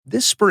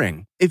This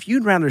spring, if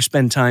you'd rather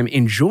spend time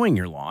enjoying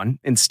your lawn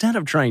instead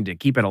of trying to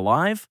keep it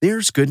alive,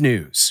 there's good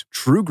news.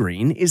 True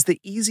Green is the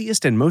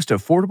easiest and most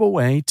affordable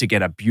way to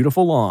get a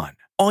beautiful lawn.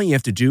 All you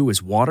have to do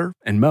is water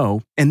and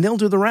mow, and they'll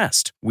do the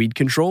rest. Weed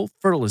control,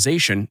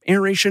 fertilization,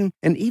 aeration,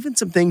 and even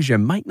some things you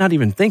might not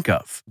even think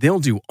of. They'll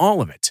do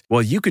all of it,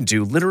 while you can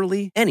do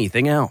literally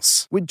anything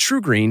else. With True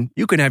Green,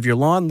 you can have your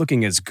lawn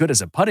looking as good as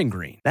a putting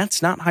green.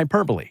 That's not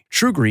hyperbole.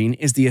 True Green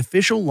is the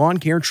official lawn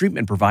care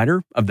treatment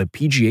provider of the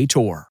PGA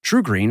Tour.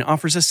 True Green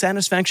offers a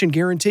satisfaction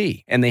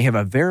guarantee, and they have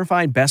a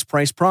verified best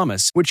price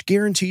promise, which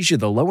guarantees you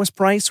the lowest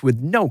price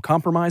with no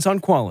compromise on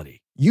quality.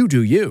 You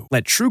do you.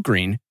 Let True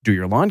Green do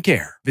your lawn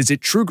care. Visit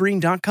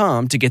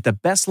TrueGreen.com to get the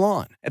best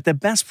lawn at the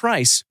best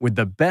price with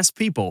the best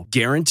people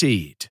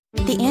guaranteed.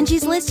 The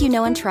Angie's List you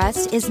know and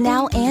trust is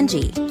now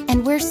Angie,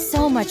 and we're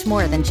so much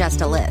more than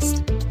just a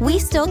list. We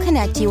still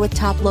connect you with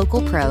top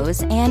local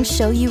pros and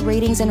show you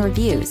ratings and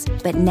reviews,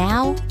 but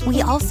now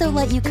we also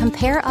let you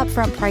compare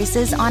upfront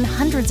prices on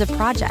hundreds of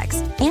projects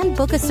and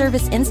book a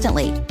service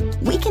instantly.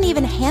 We can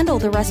even handle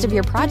the rest of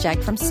your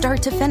project from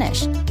start to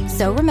finish.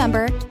 So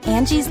remember,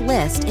 Angie's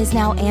List is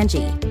now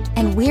Angie,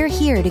 and we're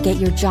here to get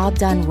your job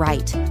done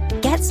right.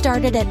 Get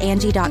started at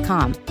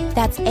Angie.com.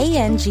 That's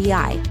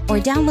ANGI, or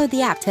download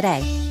the app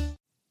today.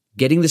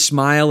 Getting the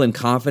smile and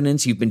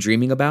confidence you've been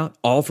dreaming about,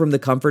 all from the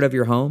comfort of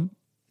your home,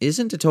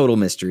 isn't a total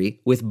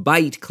mystery with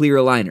Bite Clear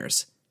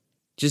Aligners.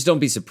 Just don't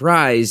be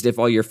surprised if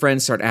all your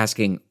friends start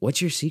asking, "What's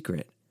your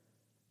secret?"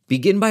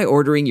 Begin by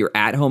ordering your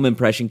at-home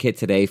impression kit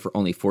today for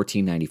only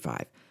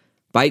 $14.95.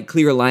 Bite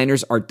Clear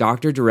Aligners are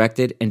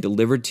doctor-directed and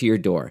delivered to your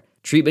door.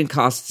 Treatment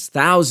costs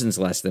thousands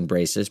less than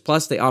braces,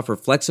 plus they offer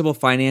flexible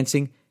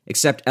financing,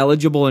 accept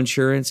eligible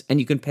insurance, and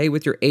you can pay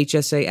with your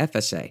HSA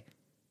FSA.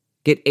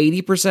 Get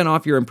 80%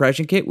 off your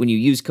impression kit when you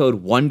use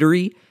code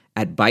WONDERY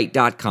at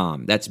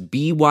Byte.com. That's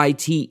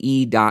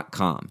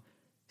BYTE.com.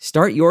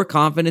 Start your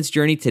confidence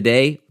journey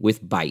today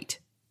with Byte.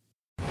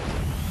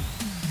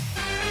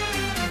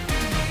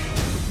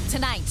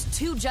 Tonight,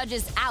 2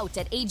 judges out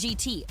at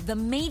AGT, the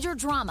major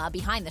drama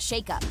behind the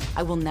shakeup.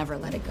 I will never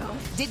let it go.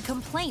 Did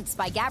complaints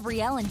by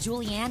Gabrielle and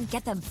Julianne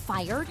get them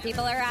fired?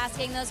 People are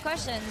asking those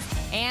questions.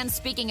 And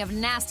speaking of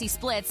nasty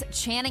splits,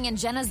 Channing and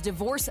Jenna's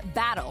divorce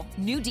battle.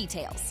 New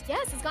details.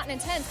 Yes, it's gotten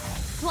intense.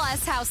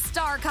 Plus, how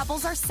star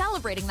couples are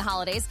celebrating the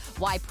holidays,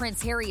 why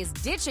Prince Harry is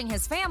ditching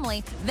his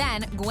family,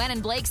 then Gwen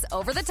and Blake's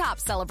over-the-top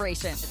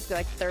celebration. It's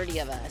like 30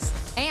 of us.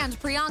 And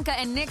Priyanka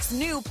and Nick's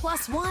new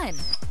 +1.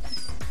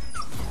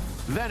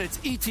 Then it's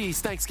E.T.'s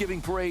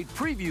Thanksgiving Parade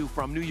preview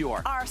from New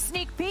York. Our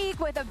sneak peek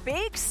with a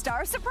big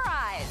star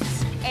surprise.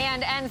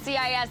 And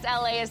NCIS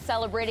LA is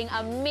celebrating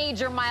a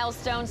major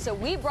milestone, so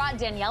we brought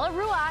Daniela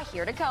Rua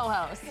here to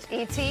co-host.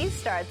 ET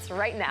starts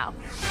right now.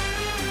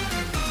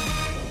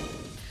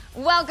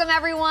 Welcome,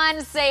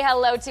 everyone. Say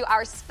hello to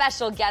our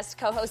special guest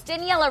co-host,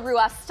 Daniela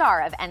Rua,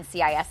 star of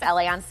NCIS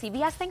LA on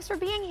CBS. Thanks for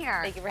being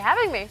here. Thank you for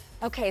having me.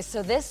 Okay,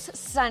 so this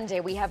Sunday,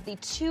 we have the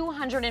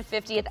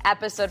 250th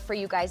episode for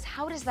you guys.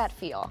 How does that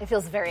feel? It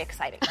feels very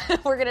exciting.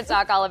 We're going to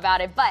talk all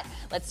about it, but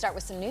let's start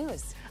with some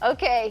news.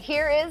 Okay,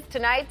 here is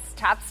tonight's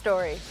top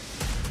story.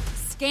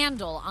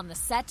 Scandal on the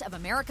set of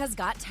America's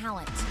Got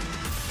Talent.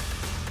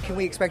 Can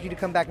we expect you to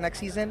come back next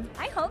season?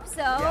 I hope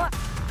so. Yeah.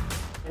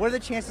 What are the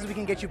chances we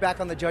can get you back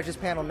on the judges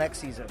panel next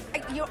season?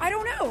 I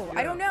don't know.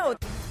 I don't know.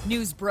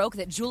 News broke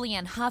that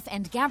Julianne Hough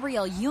and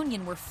Gabrielle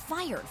Union were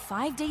fired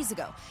 5 days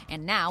ago.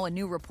 And now a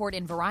new report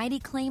in Variety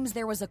claims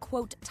there was a,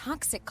 quote,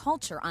 toxic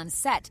culture on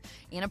set,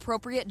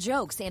 inappropriate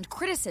jokes, and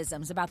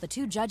criticisms about the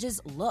 2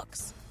 judges'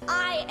 looks.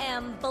 I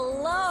am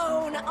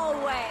blown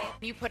away.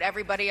 You put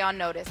everybody on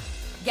notice.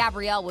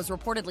 Gabrielle was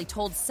reportedly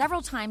told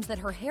several times that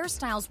her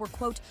hairstyles were,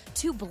 quote,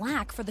 too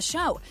black for the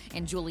show.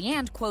 And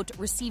Julianne, quote,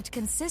 received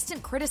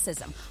consistent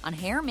criticism on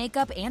hair,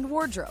 makeup, and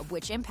wardrobe,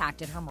 which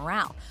impacted her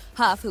morale.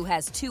 Hough, who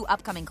has 2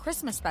 upcoming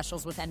Christmas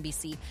specials with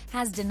NBC,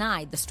 has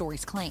denied the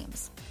story's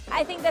claims.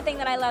 I think the thing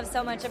that I love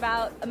so much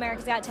about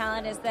America's Got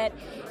Talent is that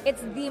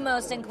it's the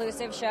most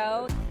inclusive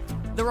show.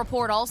 The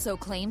report also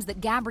claims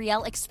that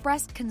Gabrielle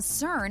expressed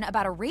concern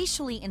about a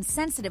racially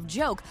insensitive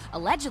joke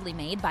allegedly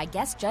made by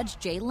guest judge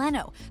Jay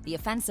Leno. The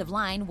offensive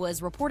line was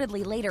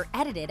reportedly later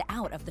edited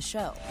out of the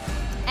show.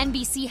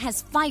 NBC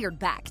has fired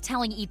back,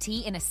 telling ET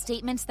in a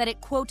statement that it,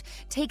 quote,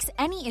 takes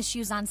any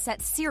issues on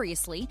set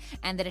seriously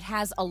and that it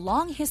has a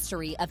long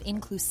history of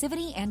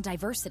inclusivity and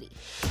diversity.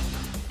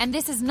 And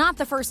this is not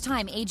the first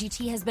time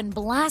AGT has been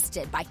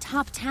blasted by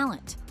top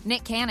talent.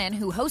 Nick Cannon,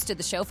 who hosted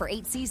the show for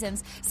 8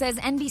 seasons, says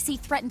NBC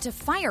threatened to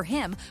fire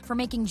him for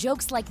making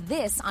jokes like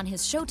this on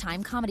his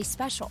Showtime comedy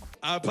special.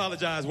 I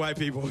apologize, white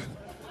people.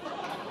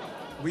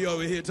 We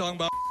over here talking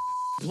about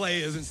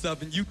players and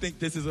stuff, and you think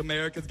this is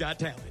America's Got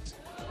Talent.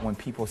 When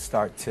people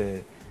start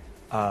to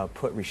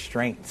put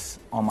restraints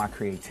on my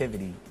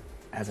creativity,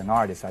 as an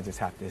artist, I just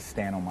have to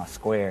stand on my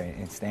square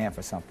and stand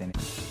for something.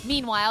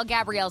 Meanwhile,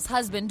 Gabrielle's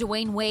husband,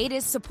 Dwayne Wade,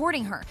 is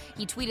supporting her.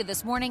 He tweeted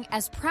this morning,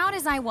 as proud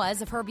as I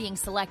was of her being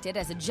selected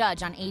as a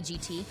judge on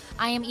AGT,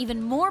 I am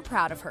even more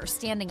proud of her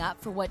standing up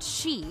for what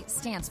she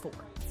stands for.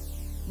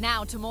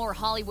 Now to more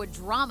Hollywood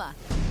drama.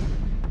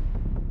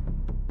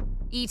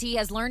 E.T.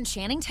 has learned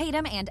Channing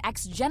Tatum and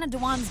ex Jenna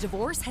Dewan's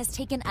divorce has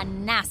taken a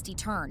nasty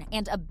turn,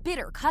 and a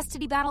bitter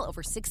custody battle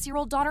over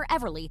 6-year-old daughter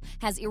Everly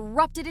has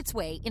erupted its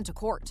way into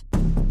court.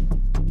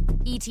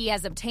 E.T.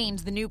 has obtained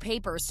the new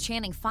papers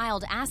Channing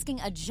filed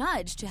asking a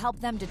judge to help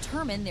them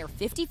determine their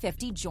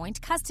 50-50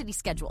 joint custody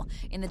schedule.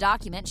 In the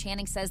document,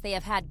 Channing says they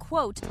have had,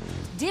 quote,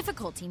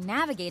 difficulty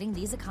navigating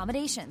these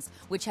accommodations,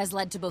 which has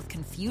led to both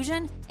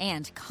confusion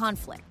and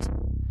conflict.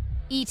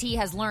 E.T.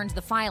 has learned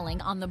the filing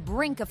on the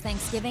brink of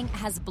Thanksgiving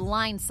has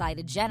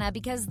blindsided Jenna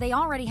because they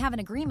already have an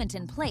agreement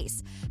in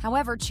place.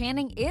 However,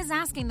 Channing is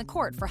asking the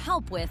court for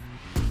help with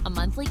a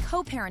monthly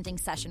co-parenting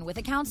session with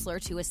a counselor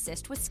to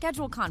assist with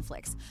schedule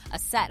conflicts, a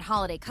set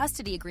holiday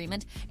custody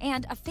agreement,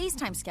 and a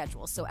FaceTime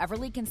schedule so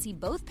Everly can see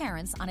both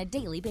parents on a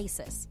daily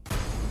basis.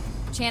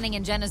 Channing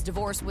and Jenna's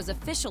divorce was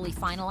officially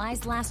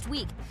finalized last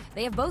week.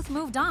 They have both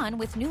moved on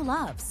with new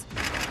loves.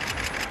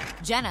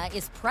 Jenna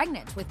is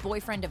pregnant with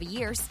boyfriend of a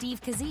year, Steve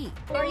Kazee.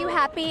 Are you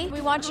happy?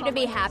 We want you to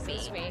be happy.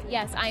 Sweet.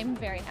 Yes, I'm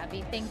very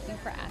happy. Thank you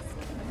for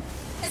asking.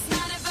 It's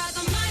not about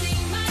the money.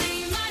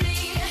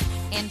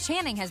 And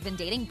Channing has been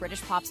dating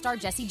British pop star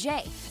Jessie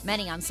J.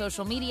 Many on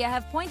social media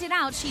have pointed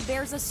out she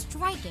bears a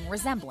striking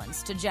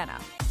resemblance to Jenna.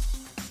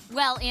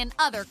 Well, in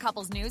other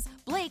couples news,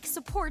 Blake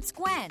supports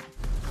Gwen.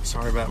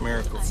 Sorry about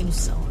Miracle. Seems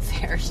so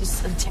unfair. She's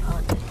so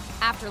talented.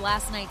 After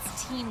last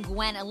night's Team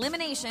Gwen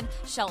elimination,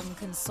 Shelton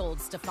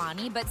consoled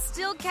Stefani, but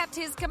still kept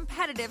his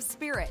competitive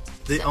spirit.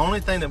 The only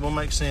thing that will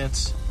make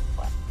sense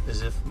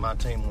is if my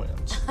team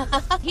wins.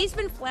 He's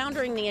been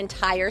floundering the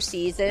entire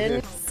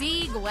season.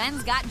 See,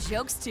 Gwen's got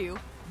jokes too.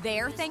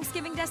 Their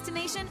Thanksgiving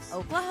destination,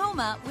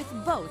 Oklahoma, with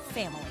both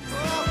families.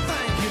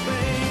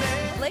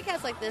 Blake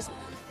has like this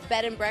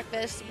bed and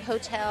breakfast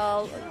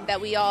hotel that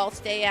we all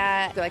stay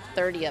at, like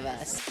 30 of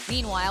us.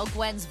 Meanwhile,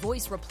 Gwen's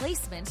voice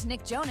replacement,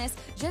 Nick Jonas,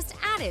 just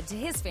added to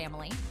his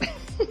family.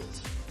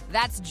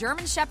 That's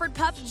German Shepherd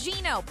pup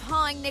Gino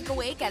pawing Nick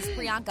awake as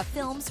Priyanka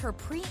films her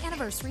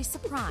pre-anniversary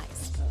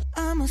surprise.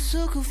 I'm a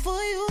sucker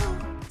for you.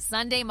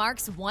 Sunday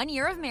marks 1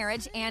 year of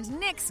marriage and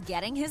Nick's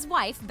getting his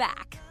wife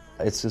back.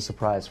 It's a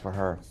surprise for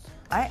her.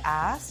 I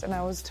asked and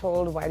I was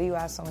told, why do you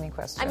ask so many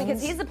questions? I mean,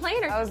 because he's the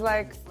planner. I was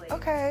like,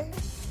 okay.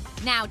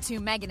 Now to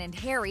Meghan and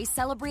Harry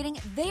celebrating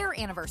their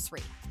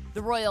anniversary.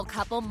 The royal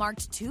couple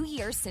marked 2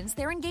 years since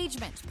their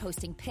engagement,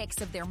 posting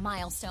pics of their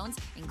milestones,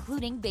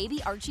 including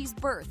baby Archie's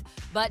birth.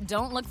 But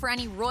don't look for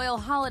any royal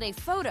holiday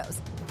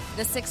photos.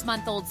 The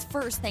 6-month-old's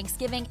first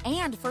Thanksgiving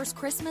and first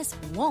Christmas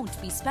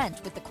won't be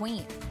spent with the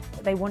Queen.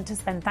 They want to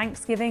spend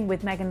Thanksgiving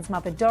with Meghan's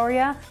mother,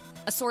 Doria.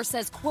 A source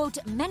says, quote,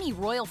 many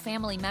royal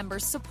family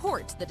members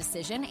support the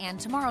decision, and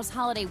tomorrow's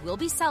holiday will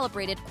be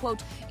celebrated,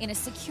 quote, in a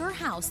secure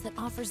house that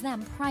offers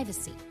them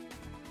privacy.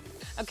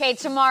 Okay,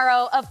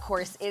 tomorrow, of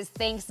course, is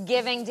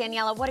Thanksgiving.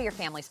 Daniela, what are your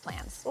family's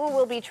plans? Ooh,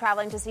 we'll be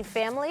traveling to see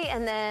family,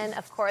 and then,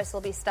 of course,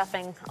 we'll be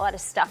stuffing a lot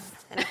of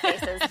stuff in our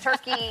faces.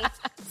 Turkey,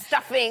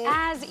 stuffing.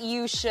 As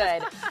you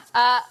should.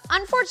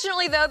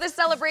 Unfortunately, though, the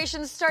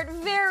celebrations start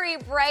very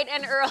bright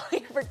and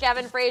early for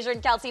Kevin Frazier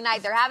and Kelsey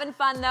Knight. They're having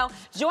fun, though.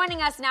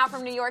 Joining us now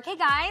from New York. Hey,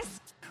 guys.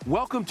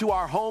 Welcome to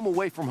our home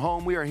away from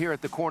home. We are here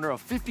at the corner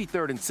of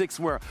 53rd and 6th,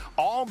 where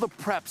all the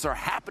preps are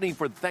happening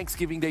for the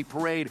Thanksgiving Day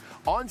Parade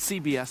on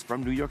CBS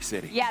from New York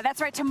City. Yeah,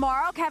 that's right.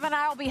 Tomorrow, Kevin and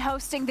I will be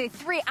hosting the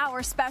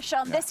 3-hour special.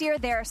 And this year,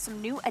 there are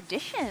some new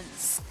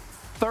additions.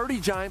 30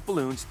 giant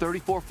balloons,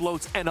 34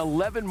 floats, and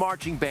 11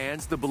 marching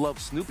bands. The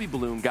beloved Snoopy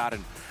balloon got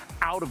an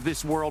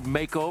out-of-this-world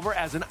makeover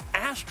as an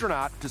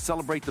astronaut to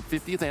celebrate the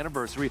 50th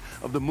anniversary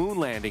of the moon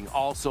landing.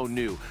 Also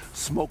new,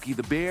 Smokey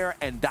the Bear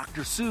and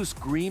Dr. Seuss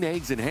Green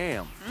Eggs and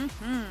Ham.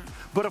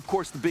 But, of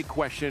course, the big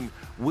question,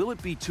 will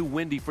it be too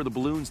windy for the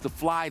balloons to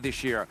fly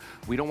this year?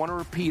 We don't want a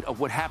repeat of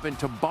what happened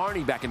to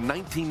Barney back in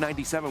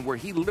 1997, where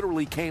he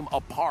literally came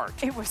apart.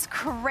 It was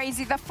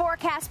crazy. The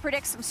forecast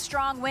predicts some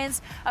strong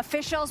winds.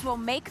 Officials will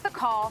make the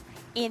call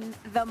in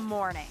the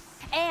morning.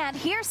 And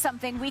here's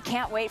something we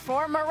can't wait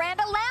for.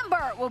 Miranda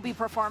Lambert will be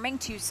performing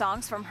 2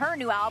 songs from her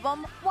new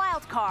album,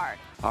 Wild Card.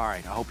 All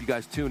right, I hope you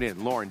guys tune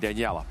in. Lauren,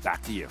 Daniela,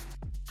 back to you.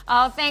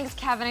 Oh, thanks,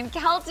 Kevin and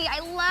Kelsey. I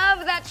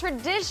love that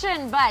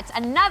tradition. But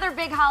another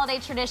big holiday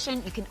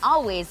tradition, you can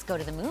always go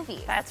to the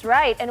movies. That's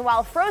right. And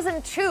while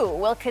Frozen 2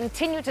 will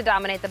continue to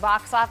dominate the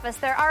box office,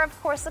 there are,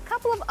 of course, a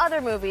couple of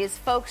other movies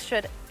folks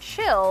should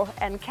chill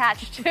and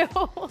catch, too.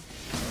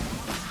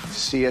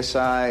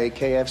 CSI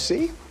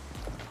KFC?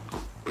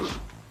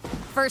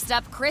 First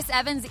up, Chris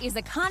Evans is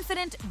a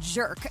confident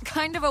jerk,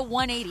 kind of a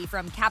 180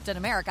 from Captain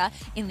America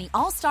in the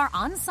all-star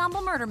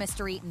ensemble murder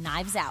mystery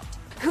Knives Out.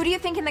 Who do you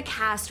think in the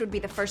cast would be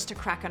the first to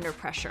crack under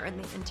pressure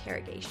in the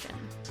interrogation?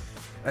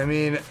 I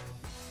mean,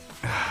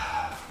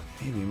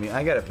 maybe me.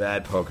 I got a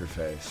bad poker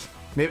face.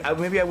 Maybe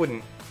I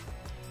wouldn't,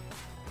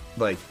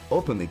 like,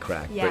 openly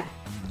crack, but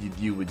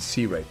you would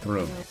see right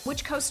through me.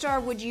 Which co-star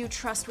would you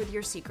trust with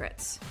your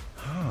secrets?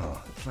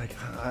 Oh, it's like,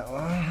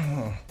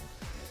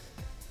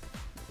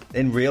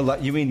 in real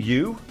life? You mean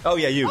you? Oh,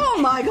 yeah, you. Oh,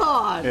 my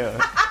God.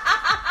 Yeah.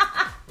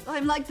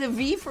 I'm like the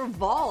V for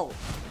Vol.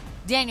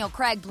 Daniel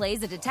Craig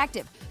plays a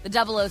detective.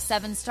 The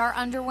 007 star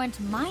underwent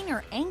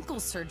minor ankle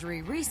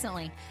surgery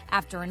recently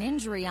after an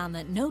injury on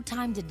the No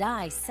Time to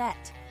Die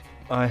set.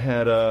 I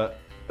had a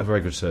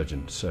very good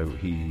surgeon, so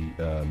he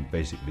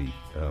basically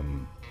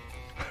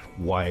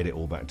wired it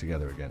all back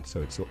together again.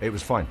 So it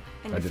was fine.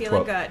 And you're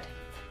feeling good?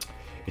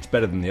 It's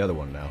better than the other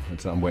one now.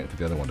 I'm waiting for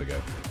the other one to go.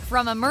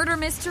 From a murder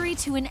mystery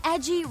to an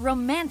edgy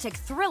romantic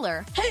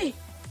thriller. Hey,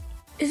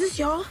 is this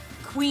y'all?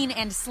 Queen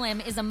and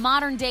Slim is a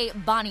modern-day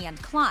Bonnie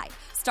and Clyde.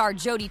 Star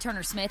Jodie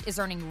Turner-Smith is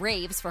earning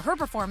raves for her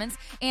performance,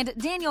 and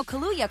Daniel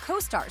Kaluuya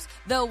co-stars,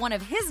 though one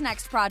of his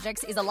next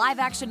projects is a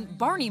live-action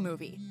Barney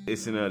movie.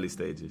 It's in early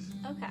stages.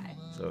 Okay.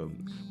 So,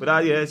 but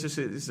yeah, it's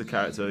just a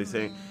character. He's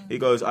saying, he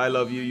goes, I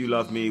love you, you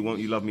love me, won't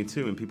you love me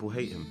too? And people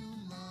hate him.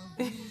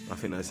 I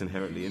think that's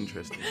inherently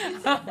interesting.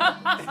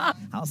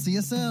 I'll see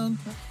you soon.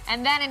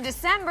 And then in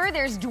December,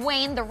 there's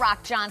Dwayne "The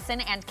Rock"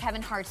 Johnson and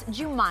Kevin Hart's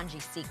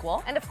Jumanji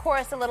sequel. And of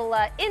course, a little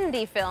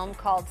indie film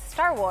called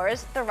Star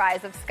Wars: The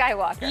Rise of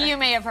Skywalker. You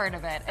may have heard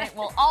of it. It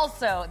will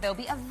also, there'll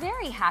be a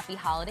very happy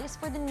holidays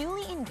for the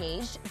newly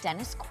engaged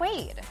Dennis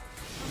Quaid.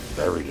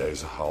 Every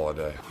day's a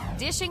holiday.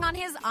 Dishing on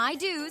his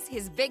I-do's,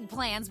 his big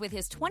plans with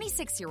his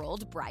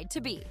 26-year-old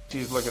bride-to-be.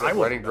 She's looking at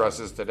wedding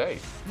dresses today.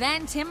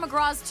 Then Tim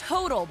McGraw's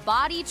total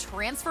body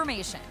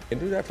transformation. And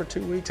do that for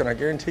 2 weeks, and I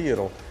guarantee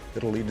you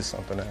it'll lead to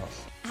something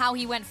else. How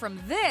he went from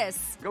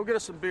this... Go get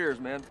us some beers,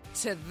 man.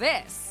 ...to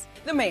this.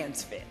 The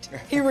man's fit.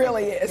 He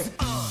really is.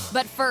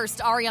 But first,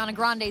 Ariana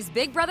Grande's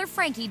big brother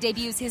Frankie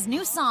debuts his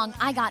new song,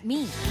 I Got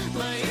Me.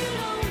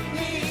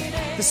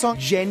 This song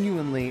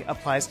genuinely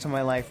applies to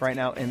my life right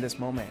now in this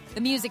moment. The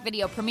music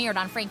video premiered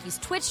on Frankie's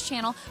Twitch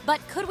channel, but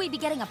could we be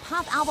getting a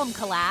pop album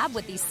collab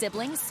with these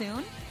siblings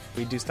soon?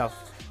 We do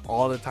stuff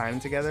all the time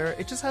together.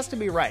 It just has to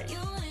be right.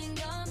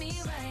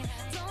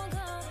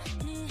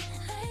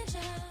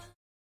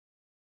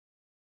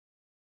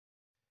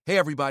 Hey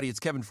everybody, it's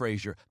Kevin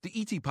Frazier. The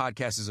ET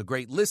Podcast is a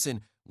great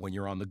listen when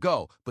you're on the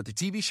go, but the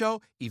TV show,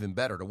 even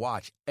better to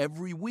watch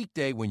every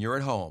weekday when you're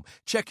at home.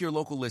 Check your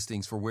local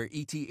listings for where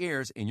ET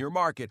airs in your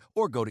market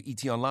or go to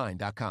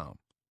etonline.com.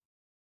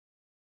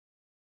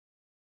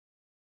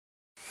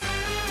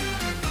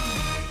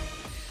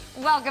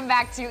 Welcome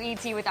back to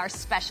ET with our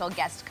special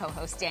guest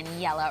co-host,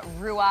 Daniela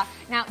Rua.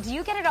 Now, do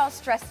you get it all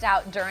stressed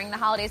out during the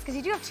holidays? Because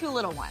you do have two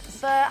little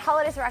ones. The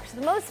holidays are actually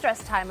the most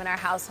stressed time in our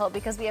household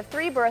because we have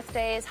 3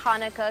 birthdays,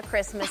 Hanukkah,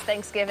 Christmas,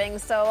 Thanksgiving.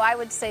 So I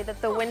would say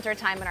that the winter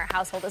time in our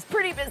household is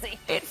pretty busy.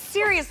 It's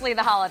seriously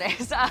the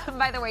holidays.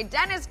 By the way,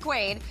 Dennis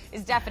Quaid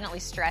is definitely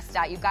stressed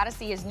out. You've got to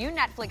see his new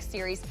Netflix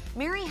series,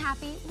 Merry,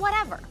 Happy,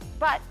 Whatever.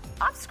 But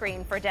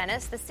off-screen for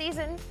Dennis, the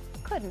season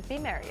couldn't be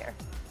merrier.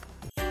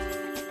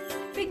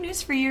 Big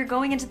news for you. You're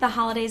going into the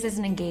holidays as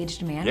an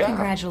engaged man. Yeah.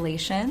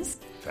 Congratulations.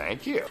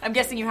 Thank you. I'm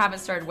guessing you haven't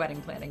started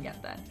wedding planning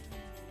yet then.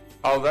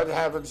 Oh, that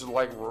happens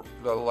like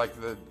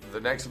the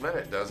next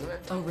minute, doesn't it?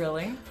 Oh,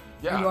 really?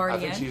 Yeah, Are you already I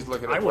think in? she's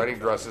looking at wedding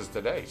dresses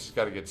today. She's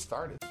got to get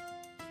started.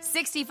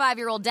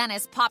 65-year-old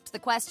Dennis popped the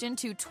question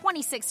to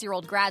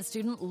 26-year-old grad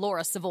student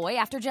Laura Savoy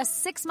after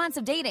just 6 months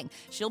of dating.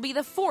 She'll be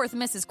the 4th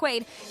Mrs.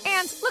 Quaid.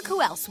 And look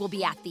who else will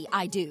be at the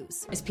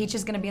I-Do's. Is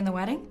Peaches going to be in the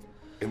wedding?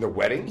 In the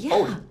wedding?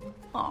 Yeah.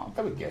 Oh,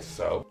 I would guess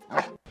so.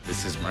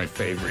 This is my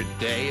favorite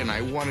day, and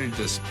I wanted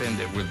to spend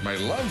it with my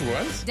loved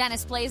ones.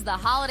 Dennis plays the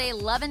holiday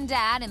lovin'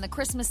 dad in the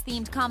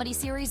Christmas-themed comedy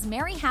series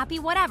Merry, Happy,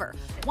 Whatever.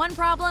 One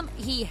problem,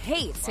 he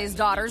hates his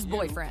daughter's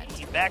boyfriend.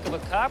 Back of a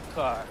cop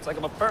car. It's like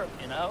I'm a perp,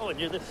 you know? And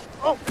you're the...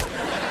 Oh!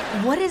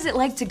 What is it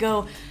like to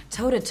go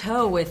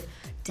toe-to-toe with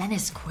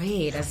Dennis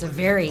Quaid as a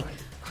very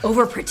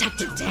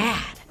overprotective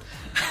dad?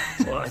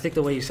 Well, I think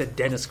the way you said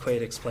Dennis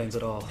Quaid explains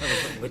it all.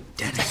 With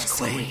Dennis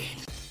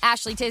Quaid.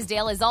 Ashley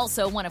Tisdale is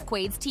also one of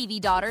Quaid's TV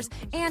daughters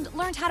and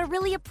learned how to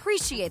really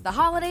appreciate the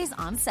holidays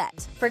on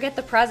set. Forget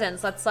the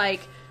presents.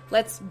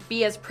 Let's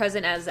be as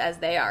present as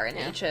they are in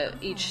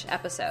each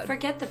episode.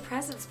 Forget the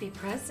presents, be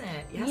present.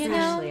 Yes, You know,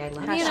 Ashley, I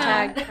love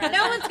Hashtag.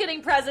 No one's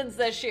getting presents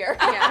this year.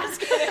 Yeah.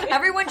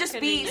 Everyone just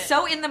be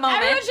so in the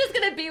moment. Everyone's just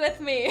gonna be with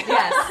me.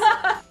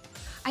 Yes.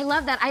 I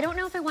love that. I don't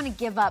know if I want to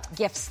give up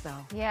gifts,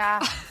 though.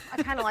 Yeah,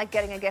 I kind of like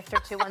getting a gift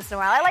or two once in a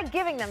while. I like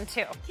giving them,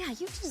 too. Yeah,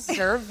 you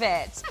deserve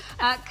it.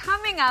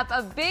 Coming up,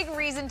 a big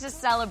reason to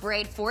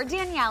celebrate for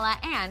Daniela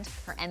and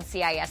her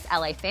NCIS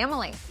LA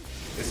family.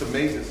 It's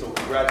amazing, so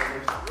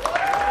congratulations.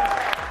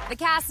 The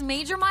cast's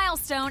major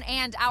milestone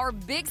and our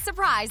big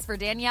surprise for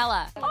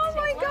Daniela. Oh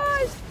my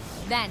gosh!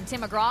 Then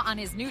Tim McGraw on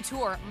his new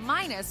tour,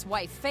 minus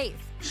wife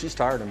Faith. She's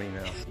tired of me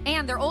now.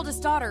 And their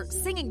oldest daughter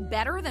singing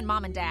better than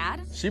mom and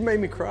dad. She made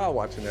me cry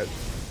watching that.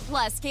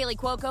 Plus, Kaylee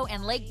Cuoco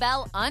and Lake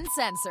Bell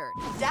uncensored.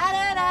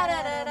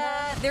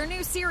 Their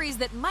new series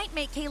that might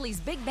make Kaylee's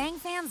Big Bang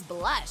fans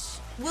blush.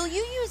 Will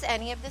you use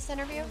any of this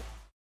interview?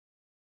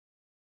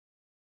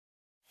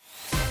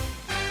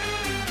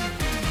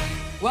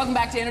 Welcome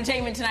back to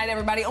Entertainment Tonight,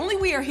 everybody. Only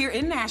we are here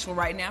in Nashville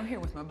right now. I'm here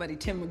with my buddy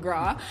Tim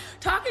McGraw,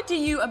 talking to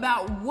you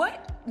about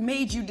what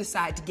made you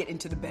decide to get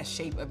into the best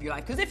shape of your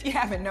life? Because if you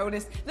haven't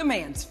noticed, the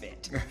man's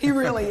fit. He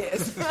really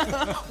is.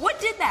 What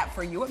did that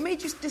for you? What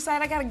made you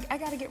decide I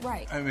gotta get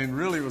right? I mean,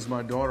 really, it was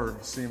my daughter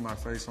seeing my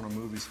face on a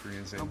movie screen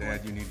and saying,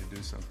 "Dad, you need to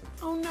do something."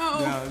 Oh no,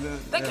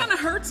 that kind of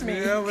hurts me.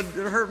 Yeah, but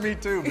it hurt me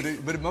too,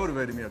 but it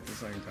motivated me at the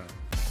same time.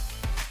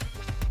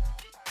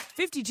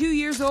 52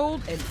 years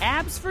old and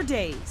abs for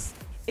days.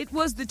 It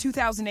was the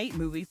 2008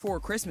 movie Four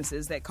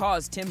Christmases that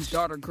caused Tim's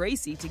daughter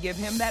Gracie to give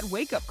him that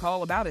wake-up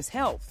call about his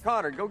health.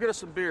 Connor, go get us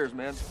some beers,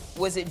 man.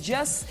 Was it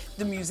just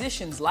the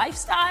musician's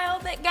lifestyle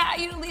that got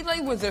you to leave?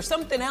 Like, was there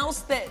something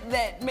else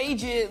that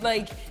made you,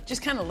 like,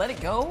 just kind of let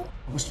it go?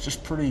 I was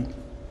just pretty,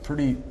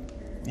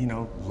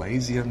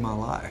 lazy in my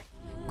life.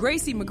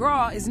 Gracie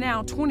McGraw is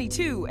now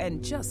 22,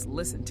 and just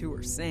listen to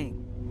her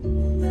sing.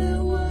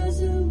 There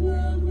was a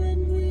world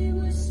when we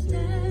were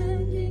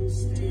standing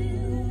still.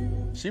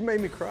 She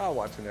made me cry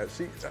watching that.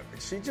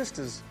 She just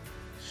is,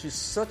 she's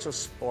such a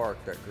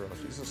spark, that girl.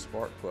 She's a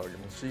spark plug. I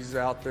mean, she's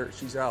out there,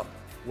 she's out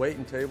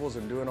waiting tables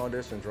and doing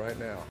auditions right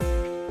now.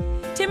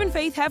 Tim and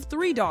Faith have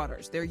 3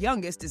 daughters. Their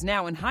youngest is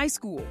now in high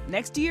school.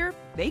 Next year,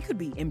 they could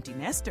be empty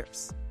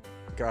nesters.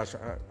 Gosh,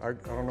 I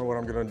don't know what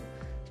I'm going to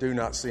do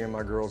not seeing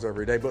my girls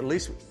every day, but at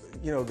least,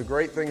 the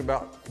great thing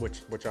about,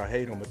 which I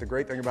hate them, but the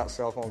great thing about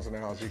cell phones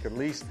now is you can at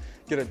least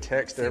get a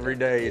text every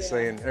day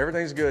saying,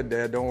 "Everything's good,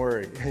 Dad, don't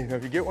worry."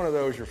 If you get one of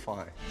those, you're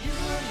fine.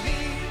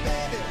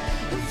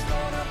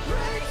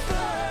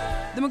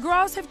 The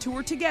McGraws have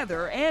toured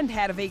together and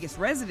had a Vegas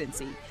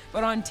residency,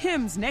 but on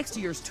Tim's next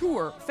year's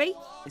tour, Faith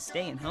is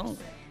staying home.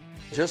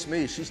 Just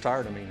me. She's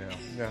tired of me now.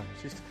 Yeah,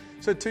 she's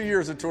said 2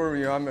 years of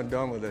touring, I'm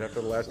done with it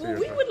after the last 2 years.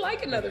 We would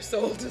like another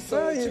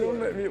soul-to-soul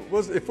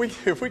tour.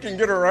 If we can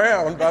get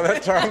around by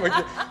that time,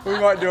 we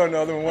might do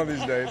another one of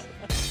these days.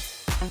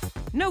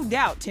 No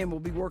doubt Tim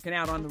will be working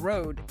out on the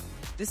road.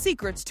 The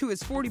secrets to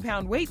his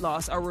 40-pound weight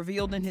loss are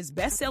revealed in his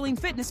best-selling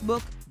fitness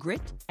book,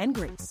 Grit and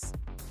Grace.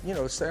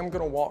 Say I'm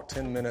going to walk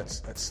 10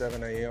 minutes at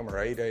 7 a.m. or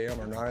 8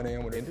 a.m. or 9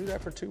 a.m. and do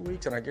that for 2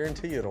 weeks, and I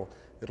guarantee you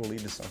it'll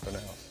lead to something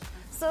else.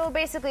 So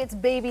basically, it's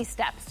baby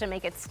steps to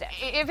make it stick.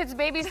 If it's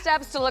baby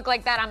steps to look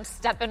like that, I'm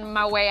stepping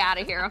my way out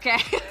of here, okay?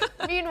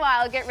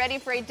 Meanwhile, get ready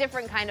for a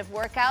different kind of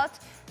workout,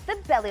 the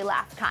belly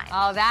laugh kind.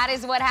 Oh, that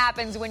is what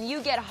happens when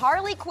you get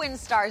Harley Quinn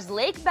stars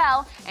Lake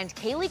Bell and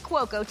Kaylee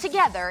Cuoco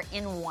together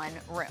in one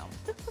room.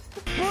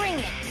 Bring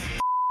it.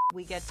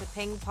 We get to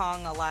ping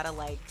pong a lot of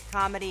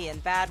comedy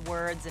and bad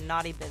words and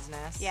naughty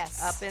business.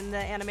 Yes. Up in the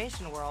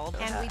animation world.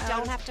 And we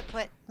don't have to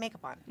put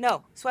makeup on.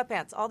 No,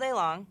 sweatpants all day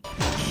long.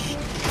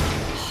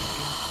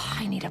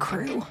 I need a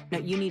crew. No,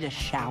 you need a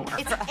shower.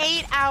 It's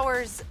 8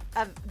 hours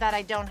that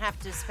I don't have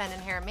to spend in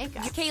hair and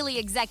makeup. Kaylee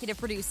executive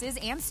produces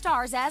and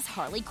stars as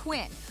Harley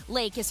Quinn.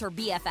 Lake is her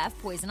BFF,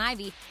 Poison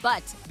Ivy.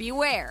 But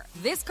beware,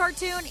 this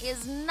cartoon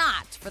is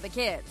not for the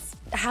kids.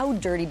 How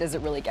dirty does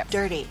it really get?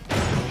 Dirty.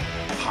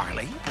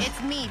 Harley?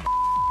 It's me.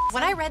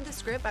 When I read the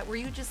script, were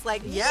you just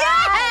like,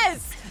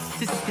 yes!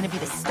 This is going to be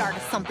the start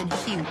of something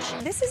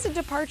huge. This is a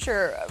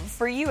departure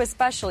for you,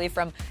 especially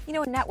from,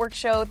 a network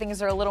show.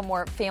 Things are a little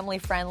more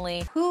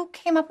family-friendly. Who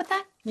came up with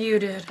that? You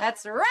did.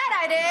 That's right,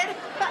 I did.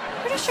 But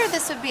I'm pretty sure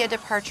this would be a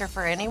departure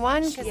for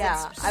anyone.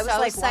 Yeah, it's I was so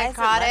like, psychotic.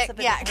 Why is it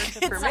less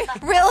of a departure for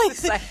me? Really?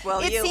 It's like, well,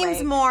 it you seems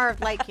wait. more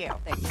like you.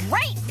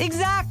 Right,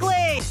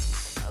 exactly.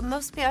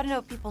 Most people, I don't know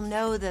if people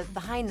know the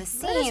behind the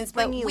scenes,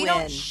 but we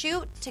don't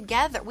shoot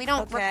together. We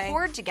don't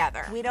record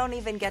together. We don't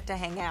even get to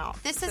hang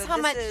out. This is how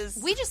much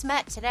we just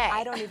met today.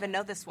 I don't even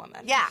know this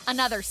woman. Yeah.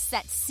 Another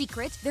set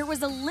secret, there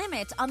was a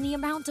limit on the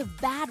amount of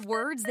bad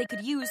words they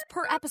could use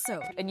per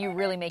episode. And you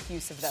really make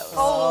use of those.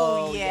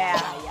 Oh, yeah.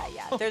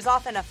 There's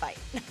often a fight.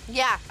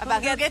 Yeah,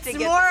 about who gets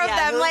more of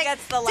them. Who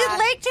gets the last. Did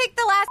Lake take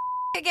the last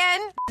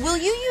again? Will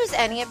you use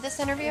any of this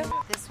interview?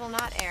 This will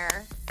not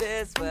air.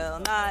 This will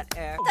not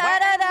air.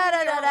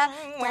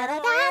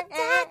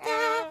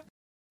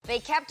 They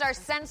kept our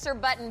censor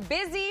button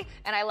busy,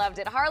 and I loved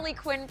it. Harley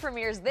Quinn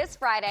premieres this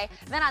Friday.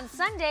 Then on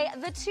Sunday,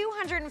 the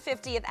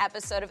 250th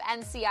episode of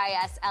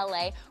NCIS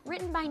LA,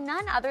 written by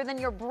none other than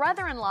your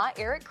brother-in-law,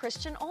 Eric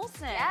Christian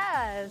Olsen.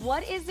 Yes.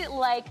 What is it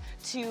like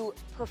to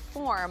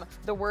perform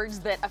the words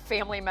that a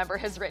family member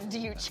has written? Do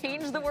you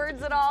change the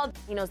words at all?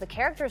 He knows the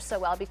characters so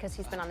well because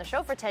he's been on the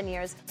show for 10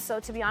 years. So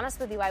to be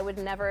honest with you, I would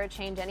never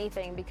change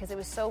anything because it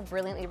was so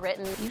brilliantly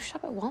written. You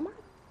shop at Walmart?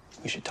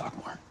 We should talk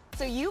more.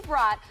 So you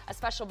brought a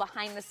special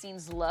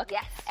behind-the-scenes look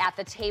at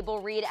the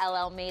table read.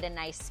 LL made a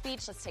nice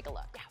speech. Let's take a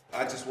look.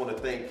 I just want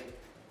to thank,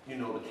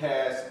 the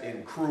cast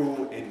and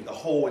crew and the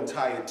whole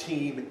entire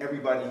team and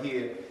everybody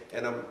here.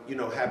 And I'm,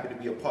 happy to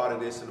be a part of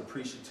this and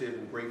appreciative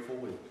and grateful.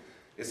 And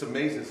it's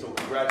amazing. So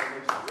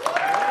congratulations.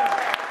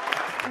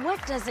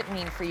 What does it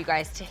mean for you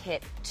guys to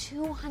hit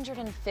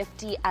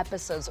 250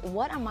 episodes?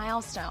 What a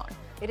milestone.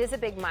 It is a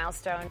big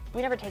milestone.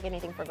 We never take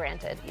anything for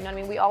granted. You know what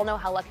I mean? We all know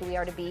how lucky we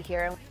are to be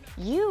here.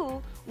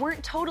 You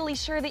weren't totally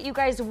sure that you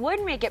guys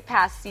would make it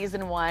past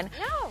season 1.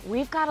 No.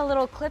 We've got a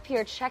little clip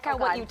here. Check out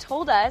what you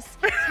told us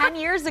 10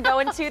 years ago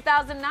in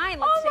 2009.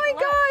 Let's take a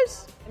look. Gosh.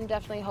 I'm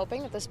definitely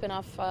hoping that the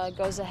spinoff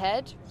goes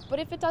ahead, but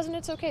if it doesn't,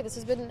 it's okay. This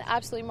has been an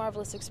absolutely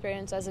marvelous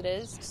experience as it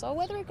is, so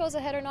whether it goes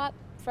ahead or not,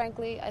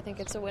 frankly, I think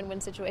it's a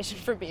win-win situation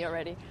for me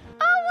already.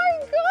 Oh my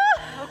God!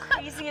 How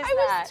crazy is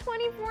that? I was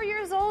 24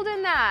 years old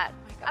in that.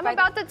 I'm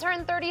about to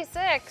turn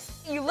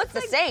 36. You look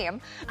the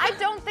same. I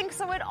don't think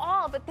so at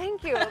all, but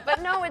thank you.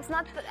 But no, it's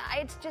not.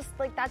 It's just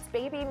like that's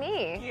baby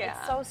me. Yeah.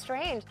 It's so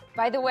strange.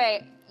 By the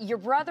way, your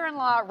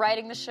brother-in-law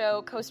writing the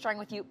show, co-starring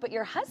with you, but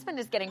your husband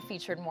is getting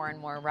featured more and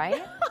more,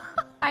 right?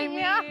 I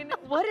mean,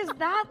 what is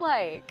that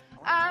like?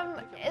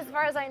 As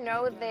far as I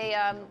know,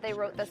 they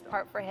wrote this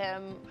part for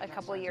him a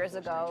couple of years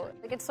ago.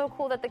 Like, it's so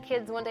cool that the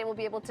kids one day will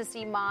be able to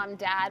see mom,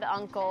 dad,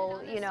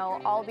 uncle,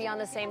 all be on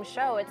the same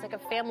show. It's like a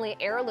family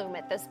heirloom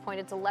at this point.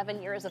 It's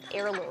 11 years of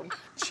heirloom.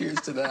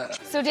 Cheers to that.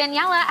 So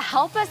Daniela,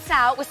 help us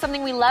out with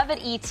something we love at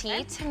ET,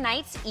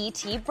 tonight's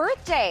ET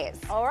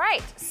birthdays. All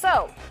right,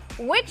 so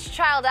which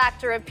child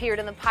actor appeared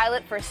in the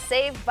pilot for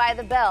Saved by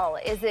the Bell?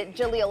 Is it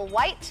Jaleel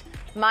White,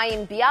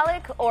 Mayim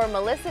Bialik, or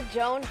Melissa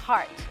Joan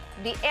Hart?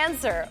 The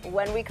answer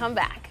when we come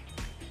back.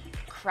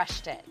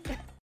 Crushed it.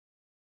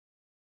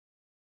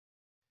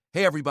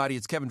 Hey, everybody,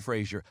 it's Kevin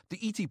Frazier. The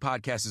ET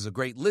Podcast is a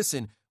great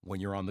listen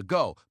when you're on the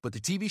go, but the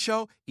TV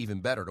show,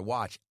 even better to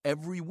watch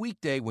every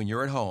weekday when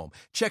you're at home.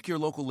 Check your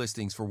local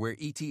listings for where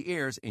ET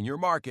airs in your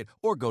market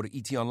or go to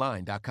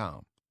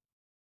etonline.com.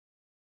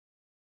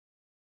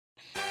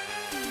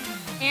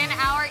 In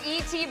our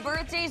ET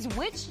birthdays,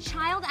 which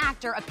child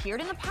actor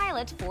appeared in the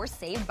pilot for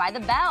Saved by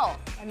the Bell?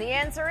 And the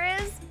answer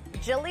is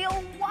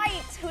Jaleel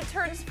White, who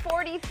turns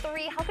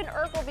 43. How can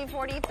Urkel be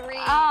 43?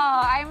 Oh,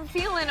 I'm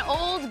feeling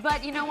old,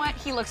 but you know what?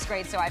 He looks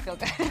great, so I feel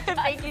good.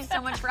 Thank you so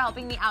much for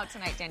helping me out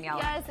tonight, Daniela.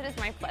 Yes, it is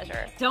my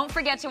pleasure. Don't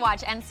forget to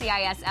watch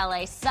NCIS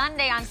LA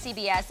Sunday on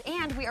CBS,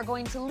 and we are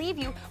going to leave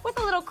you with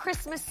a little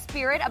Christmas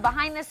spirit, a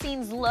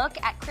behind-the-scenes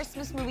look at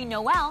Christmas movie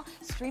Noel,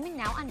 streaming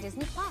now on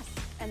Disney+.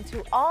 And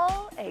to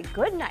all, a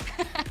good night.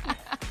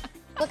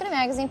 Look at a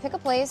magazine, pick a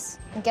place,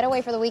 and get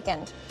away for the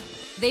weekend.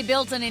 They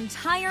built an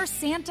entire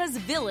Santa's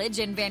village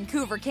in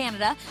Vancouver,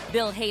 Canada.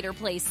 Bill Hader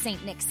plays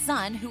St. Nick's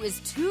son, who is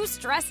too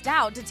stressed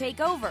out to take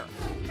over.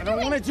 I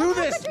don't want to do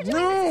this.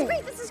 No.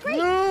 This is great.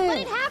 No. Let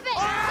it happen.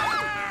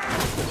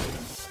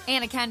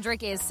 Anna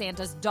Kendrick is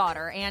Santa's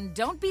daughter, and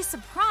don't be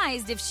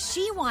surprised if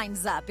she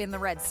winds up in the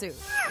red suit.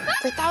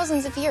 For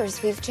thousands of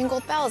years, we've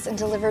jingled bells and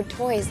delivered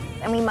toys,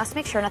 and we must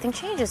make sure nothing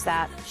changes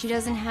that. She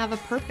doesn't have a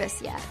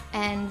purpose yet,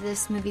 and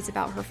this movie's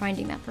about her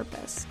finding that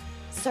purpose.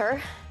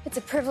 Sir, it's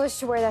a privilege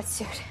to wear that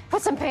suit.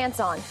 Put some pants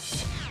on.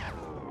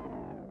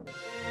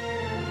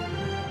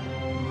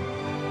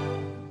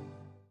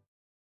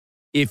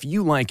 If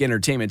you like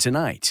Entertainment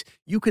Tonight,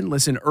 you can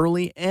listen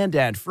early and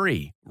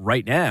ad-free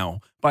right now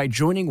by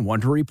joining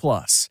Wondery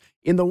Plus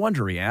in the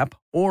Wondery app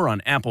or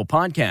on Apple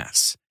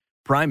Podcasts.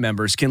 Prime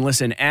members can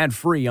listen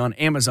ad-free on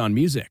Amazon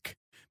Music.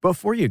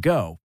 Before you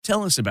go,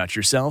 tell us about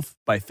yourself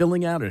by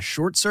filling out a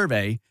short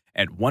survey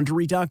at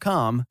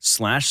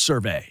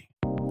Wondery.com/survey.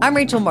 I'm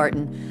Rachel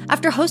Martin.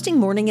 After hosting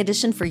Morning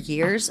Edition for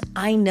years,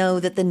 I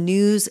know that the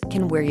news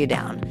can wear you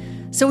down.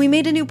 So we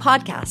made a new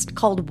podcast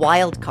called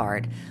Wild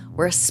Card,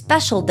 where a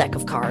special deck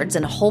of cards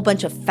and a whole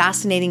bunch of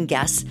fascinating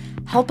guests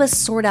help us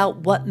sort out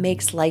what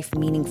makes life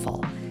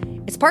meaningful.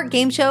 It's part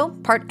game show,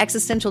 part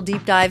existential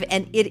deep dive,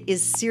 and it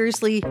is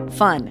seriously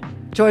fun.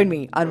 Join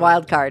me on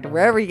Wild Card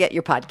wherever you get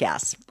your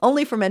podcasts,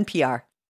 only from NPR.